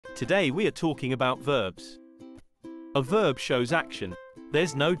Today we are talking about verbs. A verb shows action.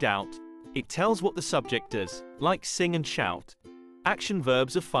 There's no doubt. It tells what the subject does, like sing and shout. Action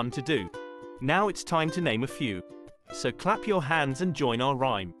verbs are fun to do. Now it's time to name a few. So clap your hands and join our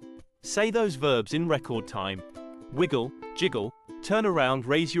rhyme. Say those verbs in record time. Wiggle, jiggle, turn around,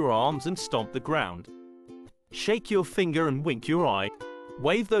 raise your arms and stomp the ground. Shake your finger and wink your eye.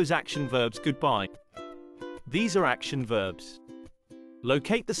 Wave those action verbs goodbye. These are action verbs.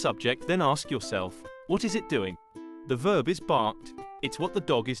 Locate the subject, then ask yourself, what is it doing? The verb is barked. It's what the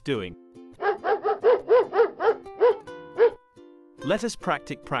dog is doing. Let us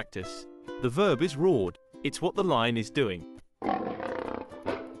practice. The verb is roared. It's what the lion is doing.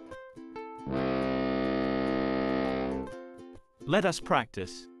 Let us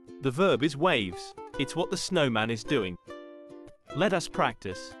practice. The verb is waves. It's what the snowman is doing. Let us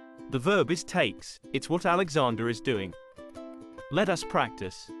practice. The verb is takes. It's what Alexander is doing. Let us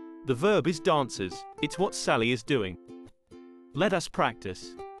practice. The verb is dances. It's what Sally is doing. Let us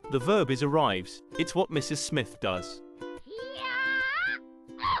practice. The verb is arrives. It's what Mrs. Smith does.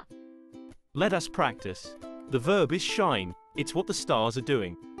 Let us practice. The verb is shine. It's what the stars are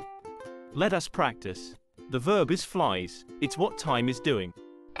doing. Let us practice. The verb is flies. It's what time is doing.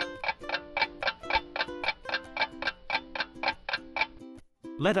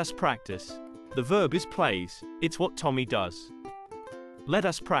 Let us practice. The verb is plays. It's what Tommy does. Let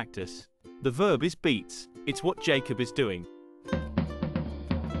us practice. The verb is beats. It's what Jacob is doing.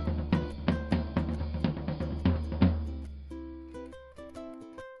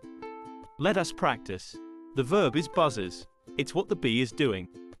 Let us practice. The verb is buzzes. It's what the bee is doing.